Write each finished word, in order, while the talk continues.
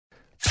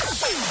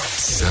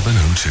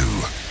7:02.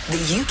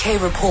 The UK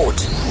Report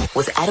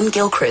with Adam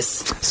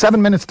Gilchrist.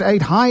 7 minutes to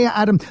 8. Hi,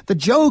 Adam. The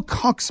Jo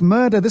Cox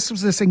murder. This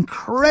was this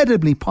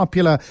incredibly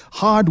popular,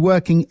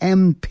 hard-working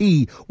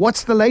MP.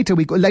 What's the latest?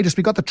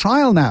 We got the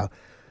trial now.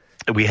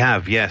 We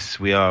have, yes.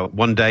 We are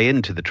one day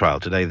into the trial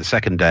today, the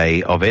second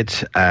day of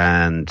it.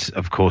 And,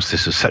 of course,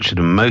 this was such an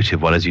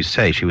emotive one. As you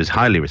say, she was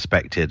highly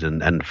respected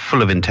and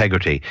full of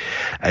integrity.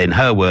 In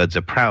her words,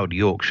 a proud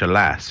Yorkshire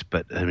lass.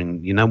 But, I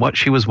mean, you know what?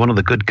 She was one of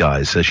the good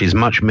guys. So she's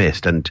much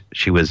missed. And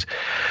she was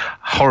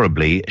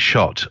horribly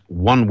shot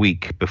 1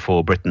 week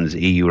before Britain's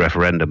EU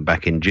referendum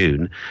back in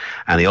June.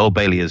 And the Old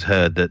Bailey has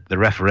heard that the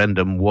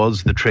referendum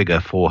was the trigger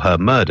for her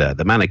murder.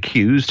 The man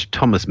accused,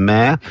 Thomas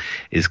Mair,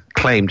 is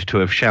claimed to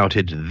have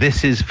shouted,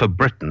 "This is for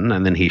Britain,"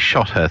 and then he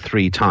shot her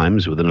 3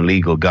 times with an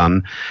illegal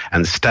gun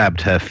and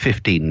stabbed her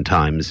 15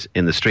 times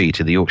in the street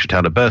in the Yorkshire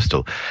town of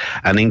Birstall.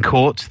 And in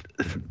court,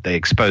 they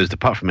exposed,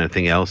 apart from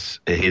anything else,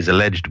 his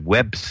alleged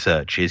web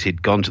searches.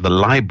 He'd gone to the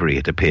library,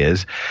 it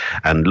appears,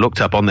 and looked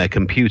up on their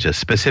computer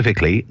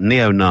specifically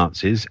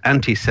neo-Nazis,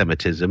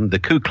 anti-Semitism, the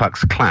Ku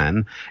Klux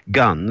Klan,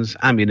 guns,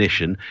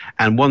 ammunition,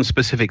 and one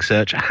specific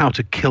search, how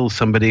to kill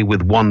somebody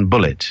with one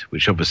bullet,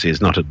 which obviously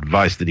is not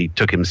advice that he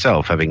took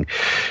himself, having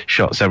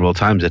shot several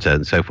times at her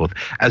and so forth.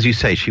 As you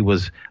say, she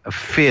was a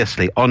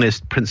fiercely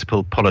honest,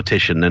 principled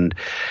politician, and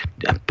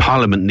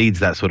Parliament needs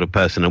that sort of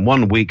person. And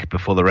 1 week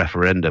before the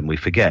referendum, we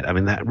forget. I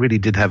mean, that really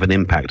did have an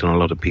impact on a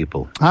lot of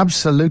people.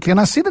 Absolutely. And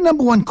I see the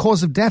number one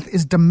cause of death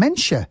is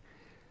dementia.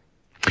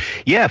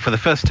 Yeah, for the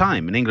first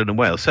time in England and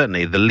Wales,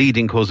 certainly the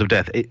leading cause of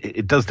death.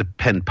 It does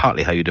depend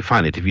partly how you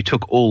define it. If you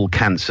took all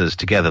cancers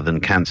together, then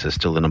cancer is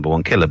still the number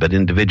one killer. But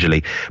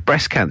individually,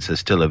 breast cancer is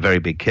still a very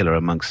big killer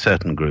amongst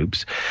certain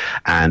groups,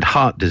 and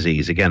heart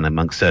disease, again,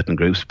 amongst certain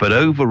groups. But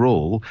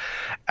overall,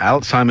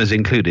 Alzheimer's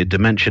included,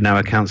 dementia now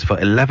accounts for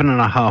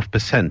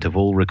 11.5% of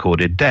all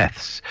recorded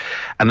deaths.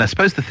 And I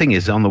suppose the thing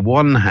is, on the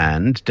one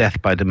hand,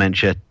 death by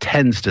dementia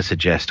tends to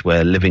suggest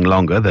we're living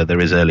longer, though there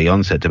is early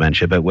onset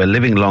dementia, but we're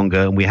living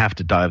longer and we have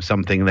to die of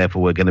something,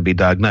 therefore we're going to be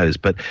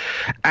diagnosed. But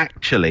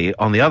actually,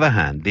 on the other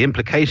hand, the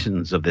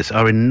implications of this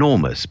are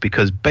enormous,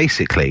 because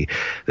basically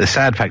the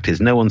sad fact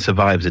is no one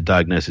survives a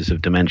diagnosis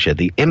of dementia.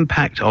 The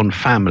impact on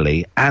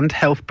family and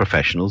health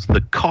professionals,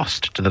 the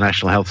cost to the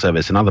National Health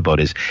Service and other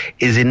bodies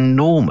is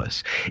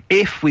enormous.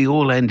 If we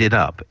all ended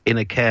up in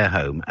a care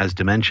home as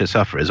dementia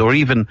sufferers, or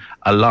even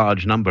a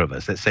large number of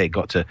us, let's say it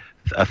got to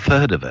a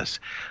third of us,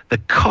 the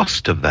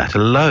cost of that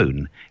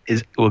alone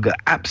will go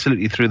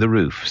absolutely through the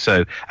roof.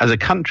 So as a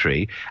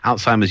country,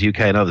 Alzheimer's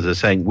UK and others are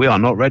saying, we are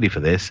not ready for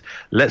this.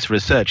 Let's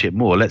research it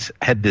more. Let's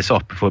head this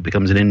off before it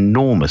becomes an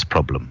enormous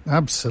problem.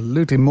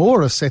 Absolutely.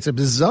 More, it's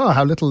bizarre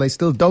how little they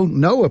still don't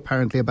know,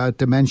 apparently, about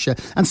dementia.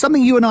 And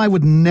something you and I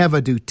would never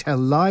do, tell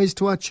lies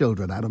to our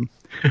children, Adam.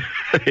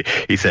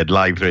 He said,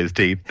 lying through his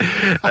teeth.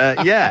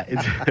 Yeah,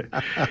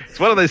 it's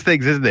one of those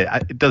things, isn't it?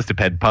 It does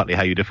depend partly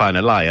how you define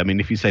a lie. I mean,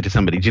 if you say to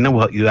somebody, do you know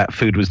what, that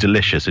food was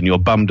delicious and your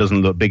bum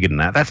doesn't look bigger than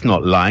that, that's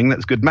not lying,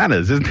 that's good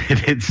manners, isn't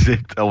it? It's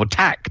or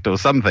tact or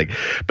something.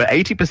 But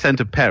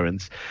 80% of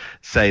parents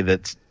say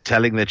that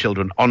telling their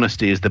children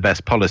honesty is the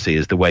best policy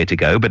is the way to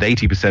go, but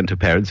 80% of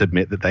parents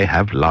admit that they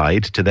have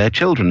lied to their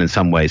children in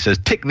some way. So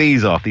tick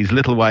these off, these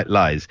little white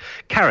lies.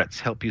 Carrots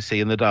help you see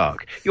in the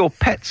dark. Your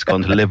pet's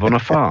gone to live on a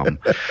farm.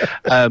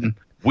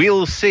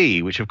 We'll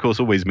see, which of course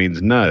always means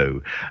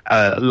no.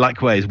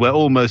 Likewise, we're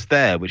almost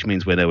there, which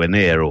means we're nowhere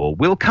near. Or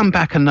we'll come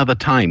back another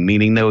time,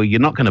 meaning no, you're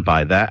not going to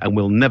buy that, and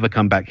we'll never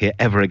come back here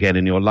ever again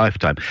in your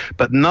lifetime.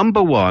 But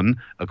number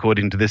one,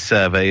 according to this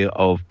survey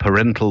of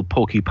parental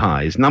porky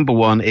pies, number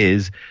one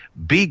is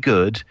be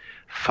good.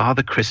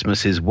 Father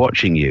Christmas is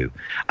watching you.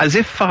 As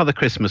if Father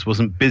Christmas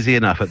wasn't busy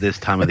enough at this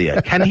time of the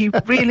year. Can he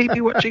really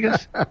be watching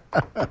us?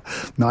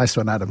 Nice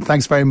one, Adam.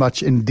 Thanks very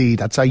much indeed.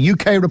 That's our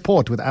UK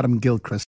Report with Adam Gilchrist.